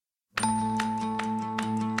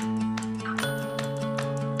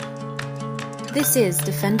This is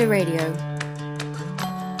Defender Radio.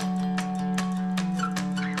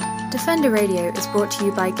 Defender Radio is brought to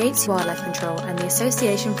you by Gates Wildlife Control and the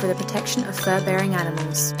Association for the Protection of Fur-Bearing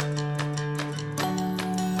Animals.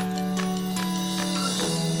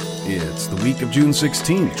 It's the week of June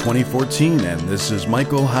 16, 2014, and this is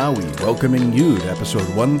Michael Howie welcoming you to episode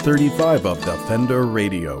 135 of Defender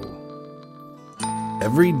Radio.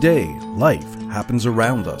 Every day, life happens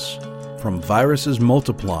around us, from viruses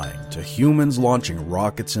multiplying to humans launching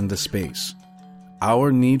rockets into space.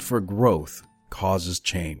 Our need for growth causes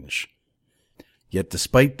change. Yet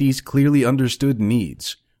despite these clearly understood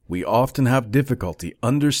needs, we often have difficulty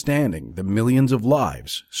understanding the millions of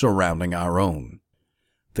lives surrounding our own.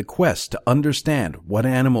 The quest to understand what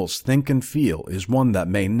animals think and feel is one that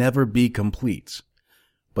may never be complete.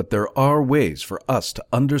 But there are ways for us to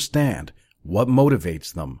understand what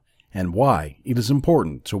motivates them and why it is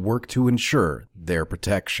important to work to ensure their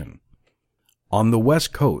protection. On the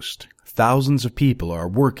West Coast, thousands of people are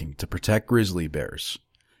working to protect grizzly bears,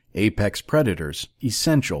 apex predators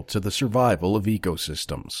essential to the survival of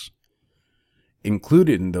ecosystems.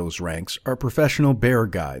 Included in those ranks are professional bear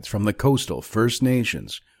guides from the coastal First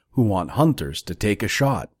Nations who want hunters to take a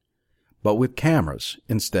shot, but with cameras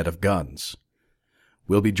instead of guns.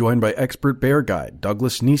 We'll be joined by expert bear guide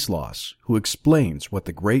Douglas Neesloss, who explains what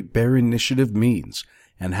the Great Bear Initiative means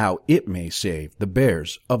and how it may save the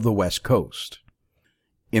bears of the West Coast.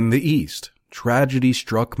 In the East, tragedy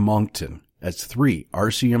struck Moncton as 3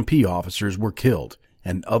 RCMP officers were killed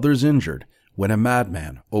and others injured when a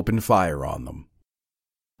madman opened fire on them.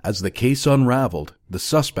 As the case unraveled, the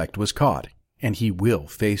suspect was caught, and he will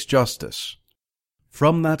face justice.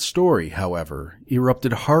 From that story, however,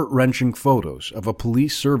 erupted heart-wrenching photos of a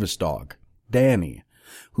police service dog, Danny,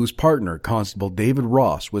 whose partner, Constable David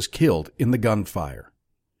Ross, was killed in the gunfire.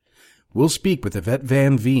 We'll speak with Yvette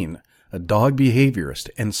Van Veen, a dog behaviorist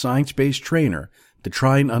and science-based trainer, to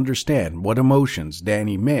try and understand what emotions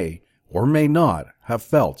Danny may or may not have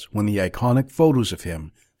felt when the iconic photos of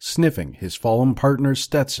him sniffing his fallen partner's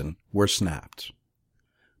Stetson were snapped.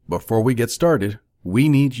 Before we get started, we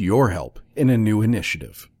need your help in a new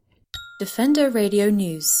initiative. Defender Radio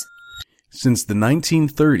News. Since the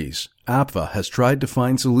 1930s, APFA has tried to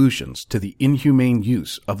find solutions to the inhumane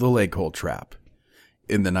use of the leg hold trap.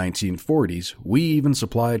 In the 1940s, we even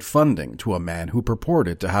supplied funding to a man who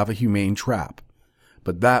purported to have a humane trap,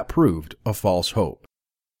 but that proved a false hope.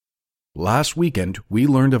 Last weekend, we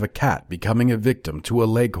learned of a cat becoming a victim to a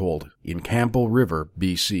leg hold in Campbell River,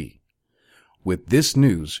 BC. With this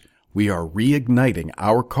news, we are reigniting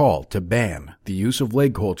our call to ban the use of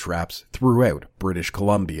leg hold traps throughout British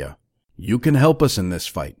Columbia. You can help us in this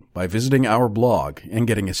fight by visiting our blog and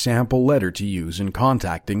getting a sample letter to use in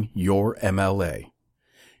contacting your MLA.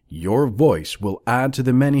 Your voice will add to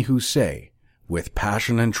the many who say, with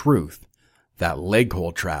passion and truth, that leg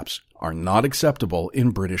hold traps are not acceptable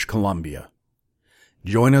in British Columbia.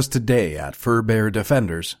 Join us today at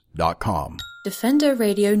furbeardefenders.com. Defender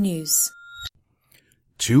Radio News.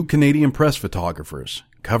 2 Canadian press photographers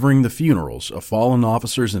covering the funerals of fallen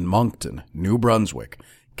officers in Moncton, New Brunswick,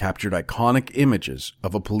 captured iconic images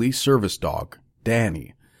of a police service dog,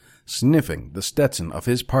 Danny, sniffing the Stetson of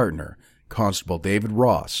his partner, Constable David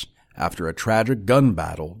Ross, after a tragic gun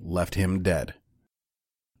battle left him dead.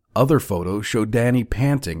 Other photos show Danny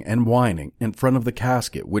panting and whining in front of the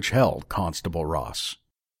casket which held Constable Ross.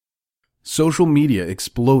 Social media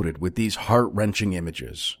exploded with these heart-wrenching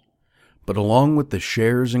images. But along with the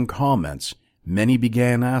shares and comments, many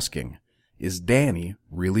began asking, is Danny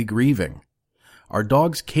really grieving? Are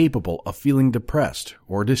dogs capable of feeling depressed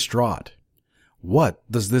or distraught? What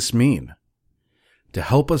does this mean? To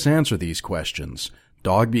help us answer these questions,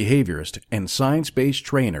 dog behaviorist and science-based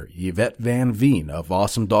trainer Yvette Van Veen of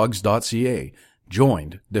awesomedogs.ca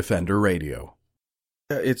joined Defender Radio.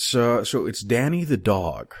 It's Danny the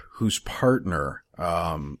dog, whose partner,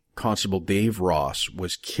 Constable Dave Ross,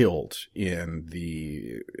 was killed in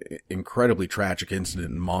the incredibly tragic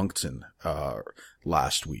incident in Moncton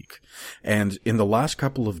last week. And in the last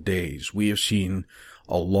couple of days, we have seen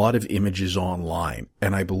a lot of images online,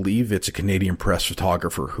 and I believe it's a Canadian press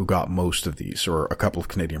photographer who got most of these, or a couple of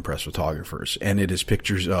Canadian press photographers, and it is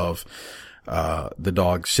pictures of the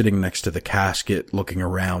dog sitting next to the casket, looking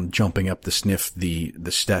around, jumping up to sniff the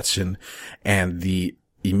Stetson, and the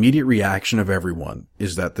immediate reaction of everyone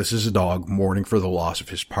is that this is a dog mourning for the loss of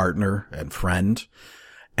his partner and friend.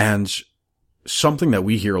 And something that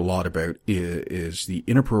we hear a lot about is the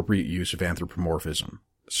inappropriate use of anthropomorphism.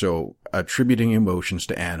 So attributing emotions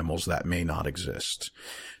to animals that may not exist.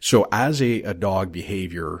 So as a dog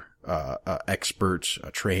behavior expert,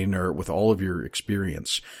 a trainer with all of your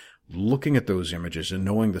experience, looking at those images and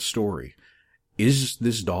knowing the story, is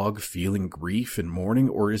this dog feeling grief and mourning,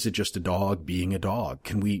 or is it just a dog being a dog?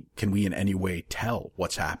 Can we in any way tell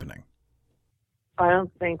what's happening? I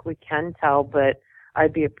don't think we can tell, but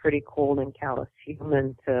I'd be a pretty cold and callous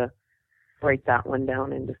human to break that one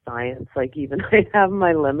down into science. Like, even I have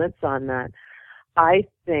my limits on that. I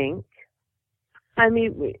think,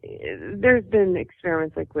 there's been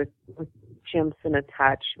experiments like with chimps and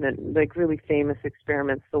attachment, like really famous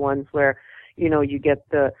experiments, the ones where, you get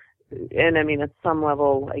at some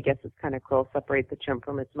level, I guess it's kind of cruel, separate the chimp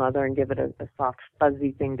from its mother and give it a soft,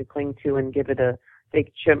 fuzzy thing to cling to and give it a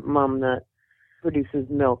fake chimp mom that produces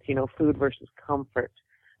milk, food versus comfort.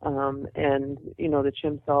 The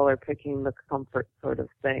chimps all are picking the comfort sort of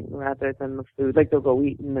thing rather than the food. Like, they'll go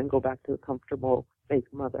eat and then go back to the comfortable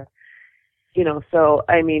fake mother. So,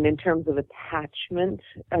 in terms of attachment,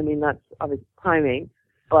 that's obviously primate,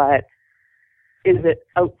 but is it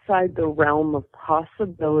outside the realm of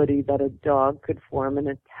possibility that a dog could form an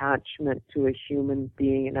attachment to a human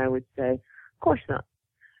being? And I would say, of course not.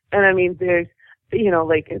 And there's,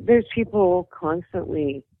 there's people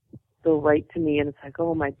constantly, they'll write to me and it's like,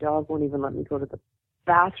 oh, my dog won't even let me go to the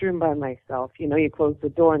bathroom by myself. You close the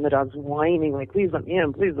door and the dog's whining like, please let me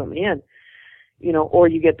in, please let me in. Or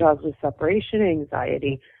you get dogs with separation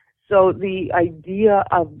anxiety. So the idea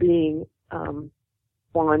of being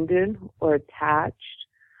bonded or attached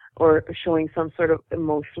or showing some sort of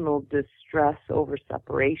emotional distress over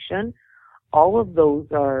separation, all of those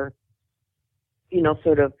are,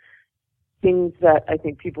 sort of things that I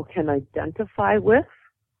think people can identify with.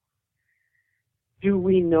 Do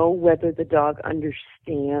we know whether the dog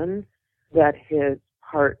understands that his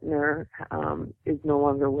partner is no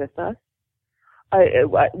longer with us?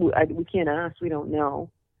 We can't ask. We don't know.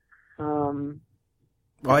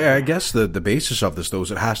 Well, I guess the basis of this, though,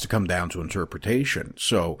 is it has to come down to interpretation.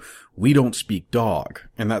 So we don't speak dog,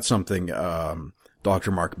 and that's something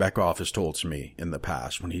Dr. Mark Bekoff has told to me in the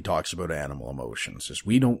past when he talks about animal emotions, is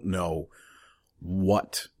we don't know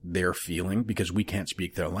what they're feeling because we can't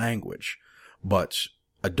speak their language. But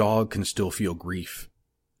a dog can still feel grief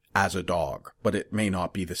as a dog, but it may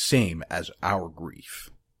not be the same as our grief.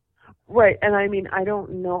 Right, and I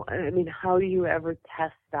don't know. How do you ever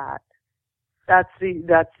test that? That's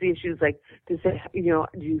the issue. Is like to say, do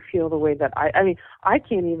you feel the way that I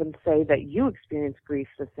can't even say that you experience grief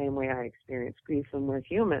the same way I experience grief, and we're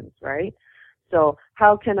humans, right? So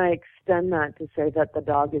how can I extend that to say that the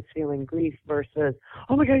dog is feeling grief versus,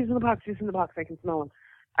 oh my God, he's in the box, I can smell him.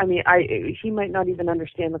 He might not even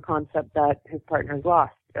understand the concept that his partner's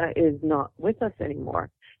lost, is not with us anymore.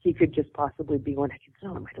 He could just possibly be going, I can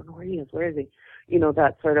smell him, I don't know where he is, where is he?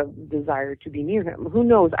 That sort of desire to be near him. Who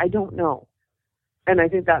knows? I don't know. And I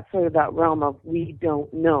think that's sort of that realm of we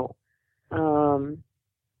don't know. But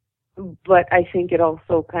I think it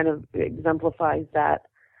also kind of exemplifies that,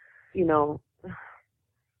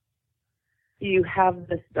 you have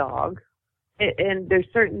this dog, and there's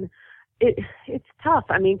certain, it's tough.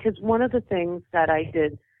 Because one of the things that I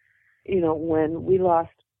did, when we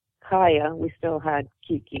lost Kaya, we still had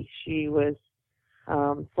Kiki. She was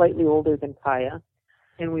slightly older than Kaya,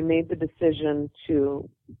 and we made the decision to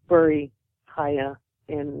bury Kaya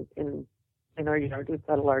in our yard. We've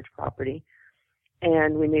got a large property,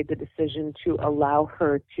 and we made the decision to allow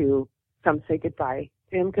her to come say goodbye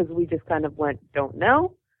to him because we just kind of went, don't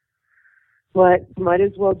know, but might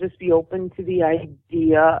as well just be open to the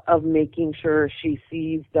idea of making sure she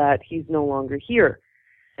sees that he's no longer here.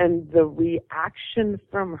 And the reaction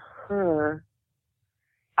from her,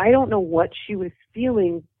 I don't know what she was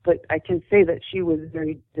feeling, but I can say that she was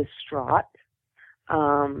very distraught.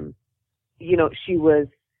 She was,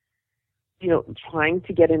 trying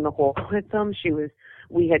to get in the hole with them.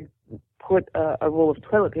 We had put a roll of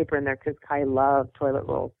toilet paper in there because Kai loved toilet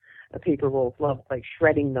rolls, paper rolls, loved like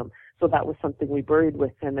shredding them. So that was something we buried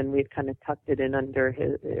with him, and we had kind of tucked it in under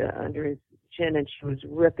his chin, and she was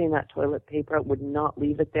ripping that toilet paper out, would not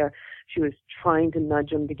leave it there. She was trying to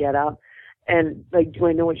nudge him to get up. And, do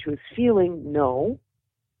I know what she was feeling? No.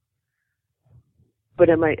 But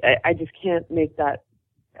I just can't make that,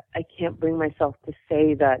 I can't bring myself to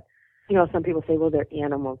say that, some people say, well, they're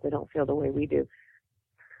animals, they don't feel the way we do.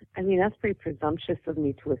 That's pretty presumptuous of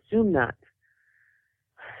me to assume that.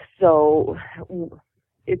 So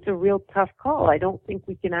it's a real tough call. I don't think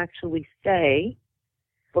we can actually say,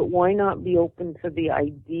 but why not be open to the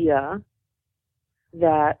idea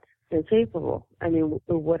that they're capable?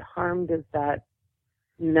 What harm does that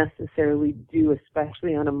necessarily do,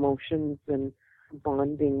 especially on emotions and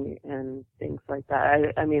bonding and things like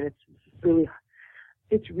that?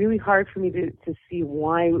 It's really hard for me to see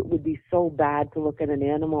why it would be so bad to look at an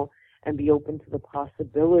animal and be open to the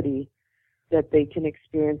possibility that they can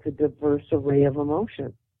experience a diverse array of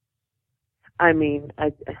emotions. I mean,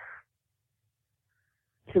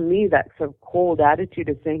 to me, that sort of cold attitude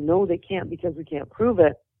of saying, no, they can't because we can't prove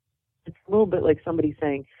it, it's a little bit like somebody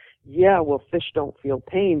saying, yeah, well, fish don't feel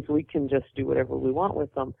pain, so we can just do whatever we want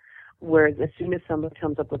with them. Whereas as soon as somebody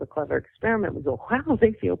comes up with a clever experiment, we go, wow,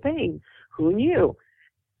 they feel pain. Who knew?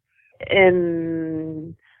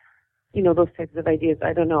 And, you know, those types of ideas,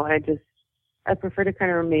 I don't know. I prefer to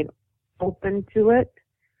kind of remain open to it.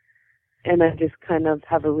 And I just kind of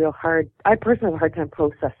have I personally have a hard time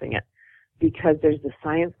processing it, because there's the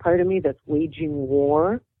science part of me that's waging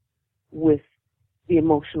war with the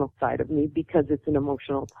emotional side of me, because it's an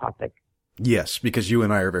emotional topic. Yes, because you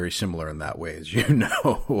and I are very similar in that way, as you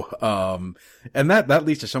know. And that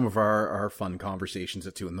leads to some of our fun conversations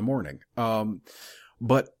at 2 a.m.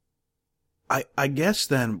 But I guess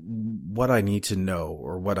then what I need to know,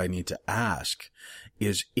 or what I need to ask,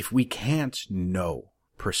 is if we can't know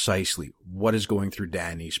precisely what is going through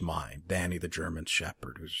Danny's mind, Danny the German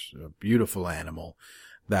Shepherd, who's a beautiful animal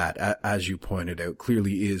that, as you pointed out,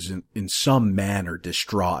 clearly is in some manner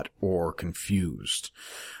distraught or confused.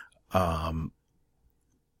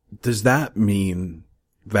 Does that mean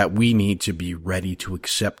that we need to be ready to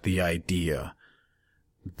accept the idea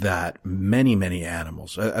that many, many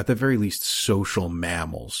animals, at the very least social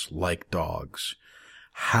mammals like dogs,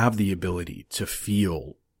 have the ability to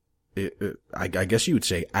feel, I guess you would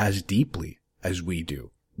say, as deeply as we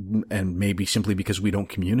do? And maybe simply because we don't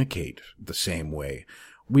communicate the same way.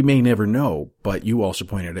 We may never know, but you also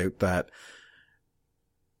pointed out that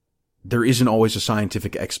there isn't always a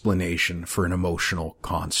scientific explanation for an emotional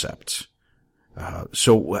concept.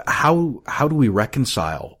 So how do we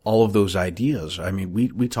reconcile all of those ideas? I mean,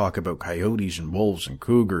 we talk about coyotes and wolves and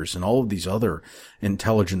cougars and all of these other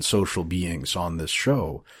intelligent social beings on this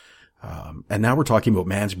show. And now we're talking about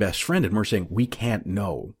man's best friend, and we're saying we can't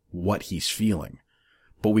know what he's feeling,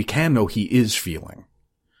 but we can know he is feeling.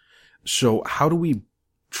 So how do we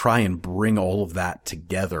try and bring all of that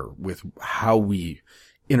together with how we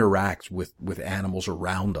interact with animals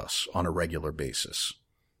around us on a regular basis?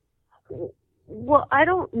 Well, I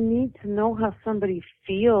don't need to know how somebody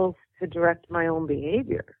feels to direct my own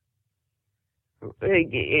behavior.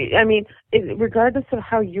 I mean, regardless of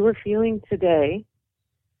how you're feeling today,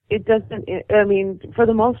 it doesn't, I mean, for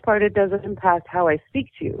the most part, it doesn't impact how I speak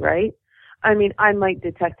to you, right? I mean, I might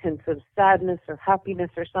detect hints of sadness or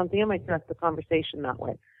happiness or something. I might direct the conversation that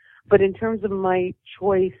way. But in terms of my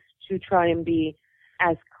choice to try and be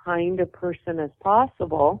as kind a person as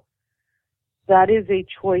possible, that is a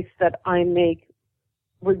choice that I make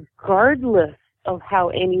regardless of how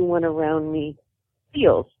anyone around me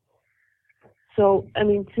feels. So, I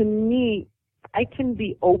mean, to me, I can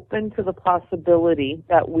be open to the possibility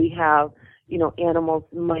that we have, you know, animals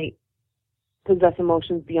might possess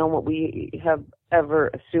emotions beyond what we have ever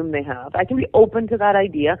assumed they have. I can be open to that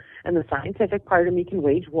idea, and the scientific part of me can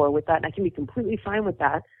wage war with that, and I can be completely fine with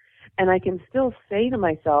that. And I can still say to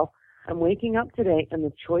myself, I'm waking up today, and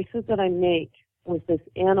the choices that I make with this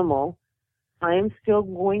animal, I am still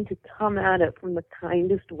going to come at it from the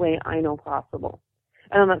kindest way I know possible.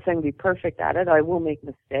 And I'm not saying be perfect at it. I will make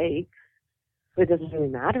mistakes, but it doesn't really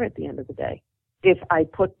matter at the end of the day. If I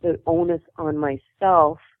put the onus on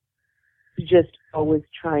myself to just always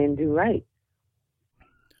try and do right.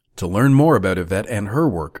 To learn more about Yvette and her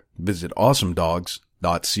work, visit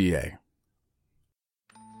awesomedogs.ca.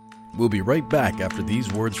 We'll be right back after these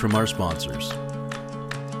words from our sponsors.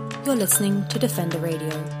 You're listening to Defender Radio.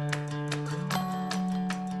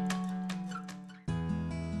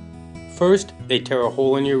 First, they tear a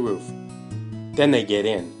hole in your roof. Then they get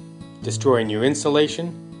in, destroying your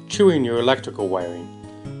insulation, chewing your electrical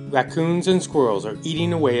wiring. Raccoons and squirrels are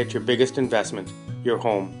eating away at your biggest investment, your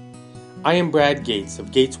home. I am Brad Gates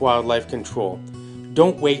of Gates Wildlife Control.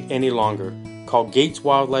 Don't wait any longer. Call Gates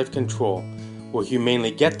Wildlife Control. We'll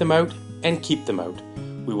humanely get them out and keep them out.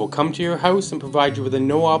 We will come to your house and provide you with a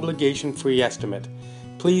no-obligation free estimate.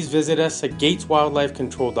 Please visit us at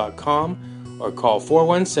gateswildlifecontrol.com or call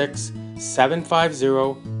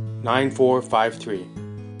 416-750-9453.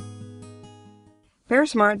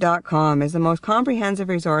 BearSmart.com is the most comprehensive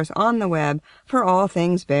resource on the web for all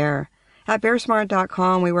things bear. At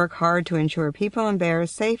BearSmart.com, we work hard to ensure people and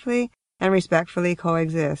bears safely and respectfully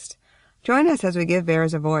coexist. Join us as we give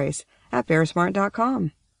bears a voice at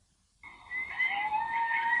BearSmart.com.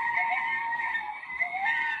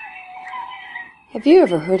 Have you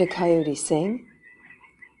ever heard a coyote sing?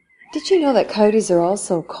 Did you know that coyotes are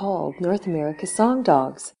also called North America's song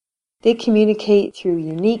dogs? They communicate through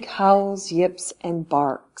unique howls, yips, and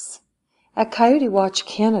barks. At Coyote Watch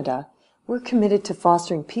Canada, we're committed to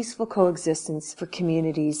fostering peaceful coexistence for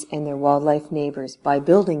communities and their wildlife neighbors by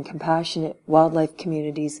building compassionate wildlife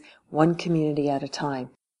communities, one community at a time.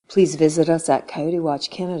 Please visit us at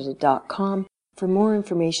coyotewatchcanada.com for more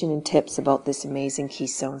information and tips about this amazing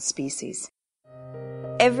keystone species.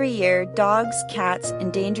 Every year, dogs, cats,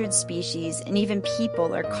 endangered species, and even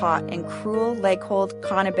people are caught in cruel leg-hold,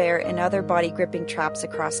 conibear, and other body-gripping traps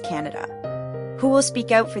across Canada. Who will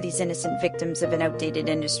speak out for these innocent victims of an outdated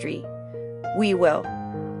industry? We will.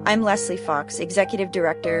 I'm Leslie Fox, Executive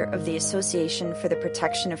Director of the Association for the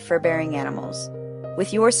Protection of Fur-Bearing Animals.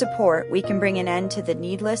 With your support, we can bring an end to the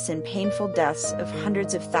needless and painful deaths of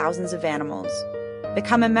hundreds of thousands of animals.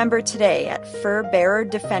 Become a member today at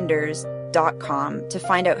furbearerdefenders.com to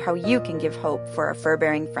find out how you can give hope for our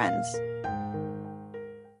fur-bearing friends.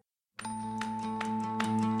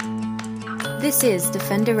 This is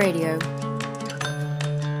Defender Radio.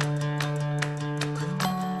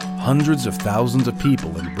 Hundreds of thousands of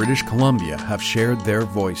people in British Columbia have shared their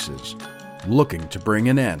voices, looking to bring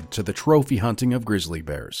an end to the trophy hunting of grizzly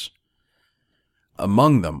bears.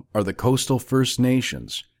 Among them are the coastal First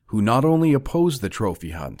Nations, who not only oppose the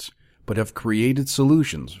trophy hunt, but have created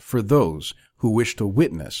solutions for those who wish to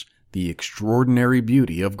witness the extraordinary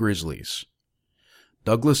beauty of grizzlies.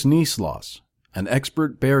 Douglas Neesloss, an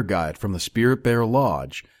expert bear guide from the Spirit Bear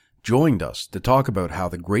Lodge, joined us to talk about how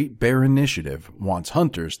the Great Bear Initiative wants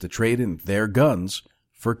hunters to trade in their guns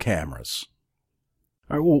for cameras.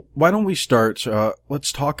 All right, well, why don't we start,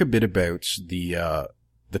 let's talk a bit about the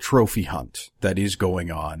trophy hunt that is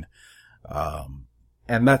going on.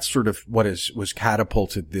 And that's sort of what was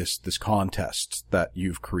catapulted this contest that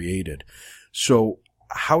you've created. So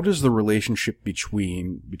how does the relationship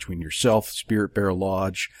between yourself, Spirit Bear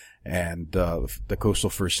Lodge, and the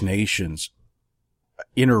Coastal First Nations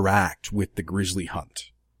interact with the grizzly hunt?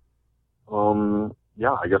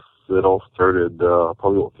 Yeah, I guess it all started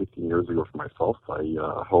probably about 15 years ago for myself. I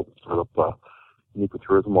helped start up an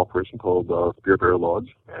ecotourism operation called Spirit Bear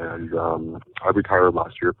Lodge, and I retired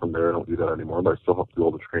last year from there. I don't do that anymore, but I still have to do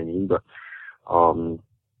all the training. But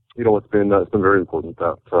it's been very important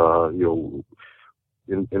that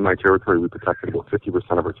in my territory we protected about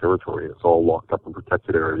 50% of our territory. It's all locked up and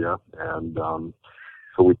protected area, and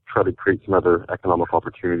so we try to create some other economic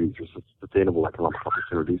opportunities, or sustainable economic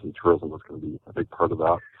opportunities, and tourism was going to be a big part of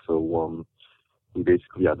that. So we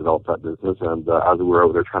basically developed that business, and as we were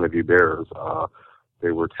out there trying to view bears,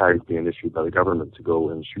 they were tags being issued by the government to go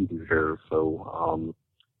and shoot these bears. So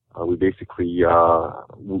we basically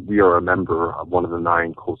we are a member of one of the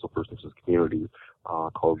 9 coastal First Nations communities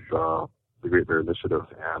called the Great Bear Initiative,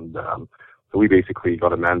 and so we basically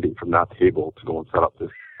got a mandate from that table to go and set up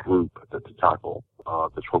this group to tackle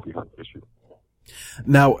the trophy hunt issue.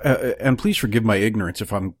 Now, and please forgive my ignorance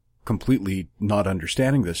if I'm completely not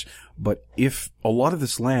understanding this, but if a lot of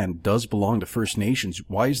this land does belong to First Nations,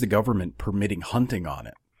 why is the government permitting hunting on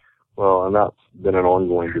it? Well, and that's been an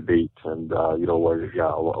ongoing debate, and a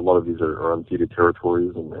lot of these are unceded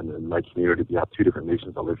territories, and in my community we have 2 different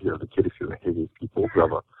nations that live here, the Kitikmeot and the Higgies people, who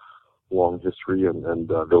have a long history and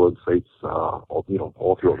village sites all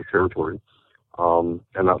throughout the territory. And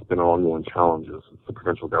that's been an ongoing challenge. The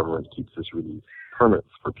provincial government keeps issuing these permits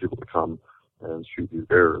for people to come and shoot these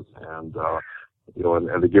bears, and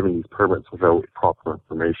they're giving these permits without proper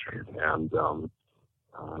information, and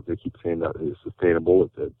they keep saying that it's sustainable.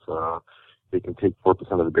 They can take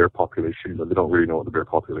 4% of the bear population, but they don't really know what the bear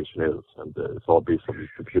population is, and it's all based on these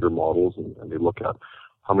computer models, and they look at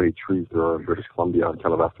how many trees there are in British Columbia and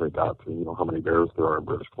kind of estimate that to, how many bears there are in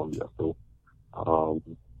British Columbia. So,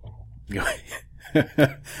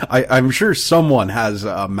 I'm sure someone has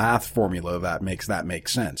a math formula that makes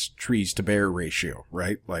sense. Trees to bear ratio,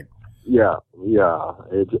 right? Like, yeah.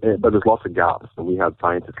 But there's lots of gaps, and we had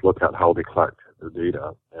scientists look at how they collect their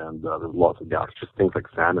data, and there's lots of gaps. Just things like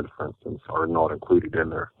salmon, for instance, are not included in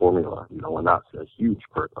their formula, and that's a huge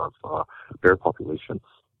part of bear population.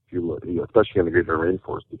 If you look, especially in the Great Bear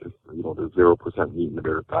Rainforest, because there's 0% meat in the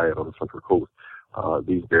bear diet on the Central Coast.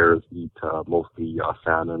 These bears eat mostly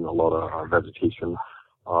salmon, a lot of vegetation.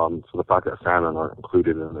 So the fact that salmon aren't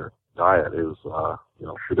included in their diet is, Well,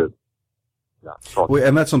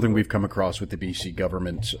 and that's something we've come across with the BC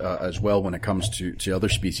government as well when it comes to other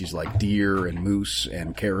species like deer and moose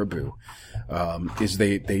and caribou, is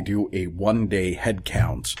they do a 1-day head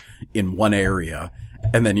count in one area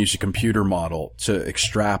and then use a computer model to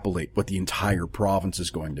extrapolate what the entire province is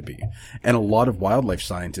going to be. And a lot of wildlife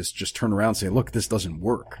scientists just turn around and say, look, this doesn't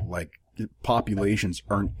work. Like, populations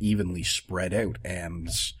aren't evenly spread out, and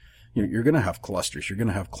you're going to have clusters, you're going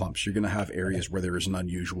to have clumps, you're going to have areas where there is an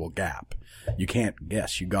unusual gap. You can't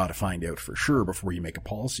guess. You got to find out for sure before you make a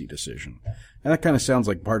policy decision. And that kind of sounds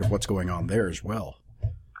like part of what's going on there as well.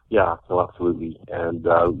 Yeah, no, absolutely. And,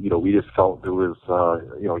 we just felt there was,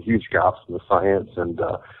 huge gaps in the science. And,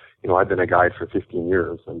 I've been a guide for 15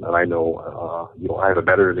 years, and I know, I have a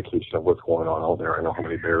better indication of what's going on out there. I know how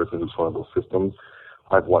many bears in each one of those systems.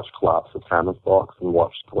 I've watched collapse of salmon stocks and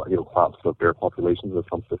watched, collapse of bear populations in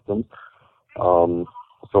some systems.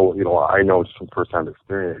 I know just from first-hand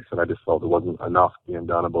experience, and I just felt there wasn't enough being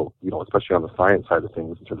done about, especially on the science side of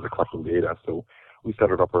things in terms of collecting data. So we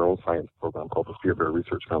started up our own science program called the Spirit Bear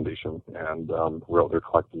Research Foundation, and we're out there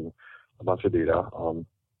collecting a bunch of data.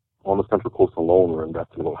 On the Central Coast alone, we're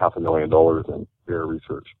investing about $500,000 in bear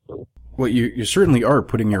research. So. Well, you certainly are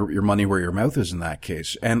putting your money where your mouth is in that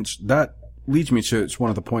case, and that leads me to, it's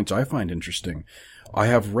one of the points I find interesting. I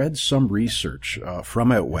have read some research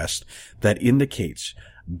from out west that indicates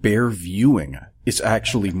bear viewing is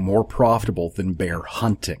actually more profitable than bear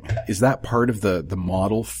hunting. Is that part of the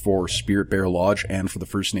model for Spirit Bear Lodge and for the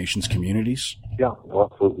First Nations communities? Yeah,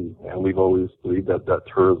 absolutely. And we've always believed that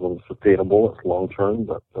tourism is sustainable, it's long-term,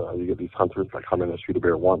 but you get these hunters that come in and shoot a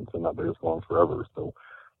bear once, and that bear's gone forever. So,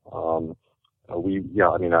 I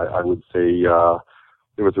would say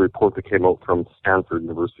there was a report that came out from Stanford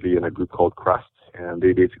University and a group called CREST, and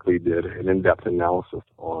they basically did an in-depth analysis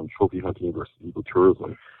on trophy hunting versus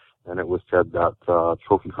ecotourism. And it was said that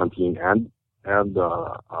trophy hunting and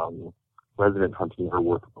resident hunting are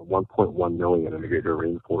worth $1.1 million in the Great Bear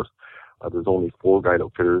Rainforest. There's only four guide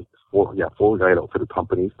outfitter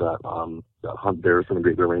companies that hunt bears in the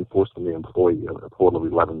Great Bear Rainforest, and they employ a total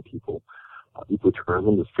of 11 people.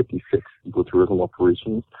 Ecotourism, there's 56 ecotourism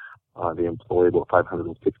operations. They employ about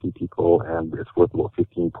 560 people, and it's worth about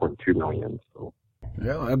 $15.2 million. So.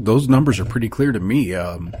 Yeah, those numbers are pretty clear to me.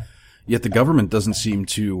 Yet the government doesn't seem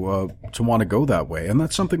to want to go that way, and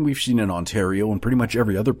that's something we've seen in Ontario and pretty much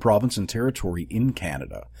every other province and territory in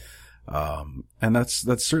Canada. And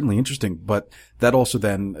that's certainly interesting. But that also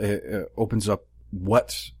then opens up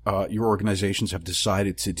what your organizations have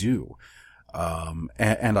decided to do.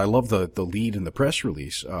 And I love the lead in the press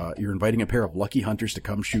release. You're inviting a pair of lucky hunters to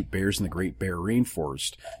come shoot bears in the Great Bear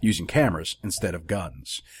Rainforest using cameras instead of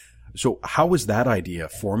guns. So how was that idea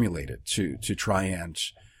formulated to try and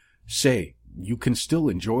say, you can still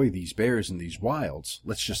enjoy these bears in these wilds.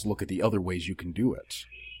 Let's just look at the other ways you can do it.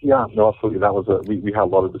 Yeah, no, absolutely. That was we had a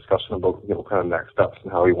lot of discussion about, kind of next steps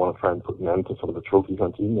and how we want to try and put an end to some of the trophy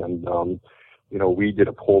hunting. And, we did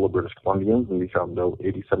a poll of British Columbians, and we found out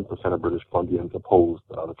 87% of British Columbians opposed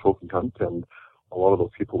the trophy hunt. And a lot of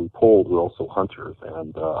those people we polled were also hunters,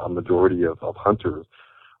 and a majority of hunters,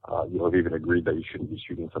 have even agreed that you shouldn't be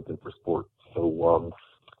shooting something for sport. So,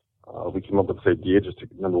 we came up with this idea just to,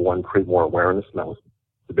 number one, create more awareness, and that was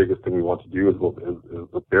the biggest thing we want to do is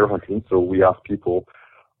with bear hunting. So we asked people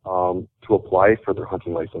to apply for their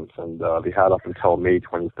hunting license, and they had up until May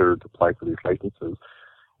 23rd to apply for these licenses,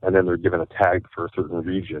 and then they're given a tag for a certain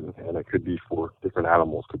region, and it could be for different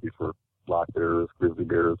animals, could be for black bears, grizzly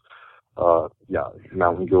bears,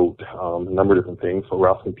 mountain goat, a number of different things. So we're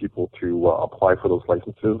asking people to apply for those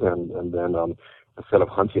licenses, and then instead of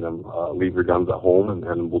hunting them, leave your guns at home,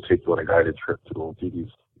 and we'll take you on a guided trip to go see these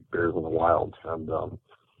bears in the wild.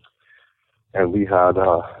 And we had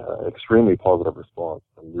extremely positive response,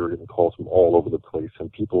 and we were getting calls from all over the place,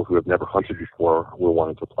 and people who have never hunted before were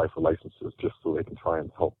wanting to apply for licenses just so they can try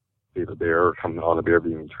and help save a bear or come on a bear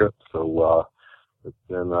viewing trip. So it's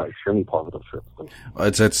been an extremely positive trip.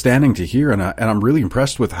 It's outstanding to hear, and I'm really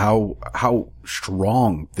impressed with how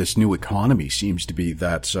strong this new economy seems to be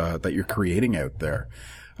that you're creating out there.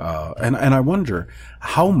 And I wonder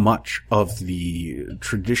how much of the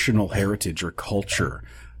traditional heritage or culture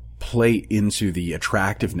play into the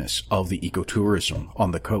attractiveness of the ecotourism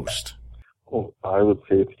on the coast? Well, I would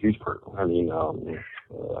say it's a huge part. I mean,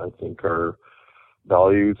 I think our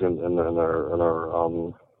values and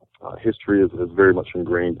our history is very much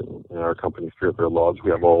ingrained in our company, Spirit Bear Lodge.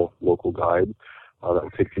 We have all local guides that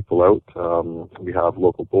will take people out. We have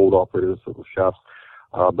local boat operators, local chefs.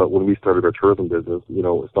 But when we started our tourism business,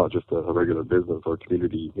 it's not just a regular business. Our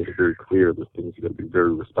community made it very clear there's things you got to be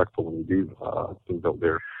very respectful when you do things out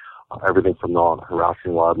there. Everything from not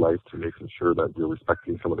harassing wildlife to making sure that you're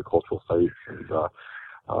respecting some of the cultural sites. And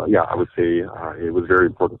I would say it was very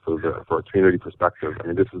important for our community perspective. I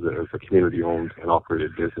mean, this is a community-owned and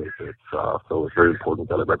operated business. So it's very important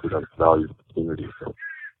that it represents the values of the community. So.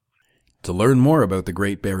 To learn more about the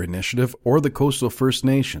Great Bear Initiative or the Coastal First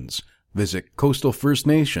Nations, visit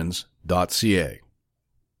coastalfirstnations.ca.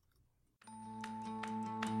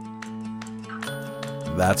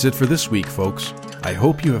 That's it for this week, folks. I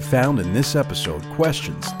hope you have found in this episode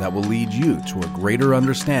questions that will lead you to a greater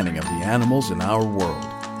understanding of the animals in our world.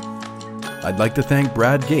 I'd like to thank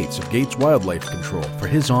Brad Gates of Gates Wildlife Control for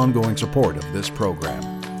his ongoing support of this program.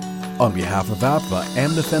 On behalf of APFA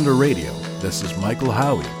and Defender Radio, this is Michael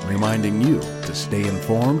Howie reminding you to stay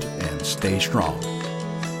informed and stay strong.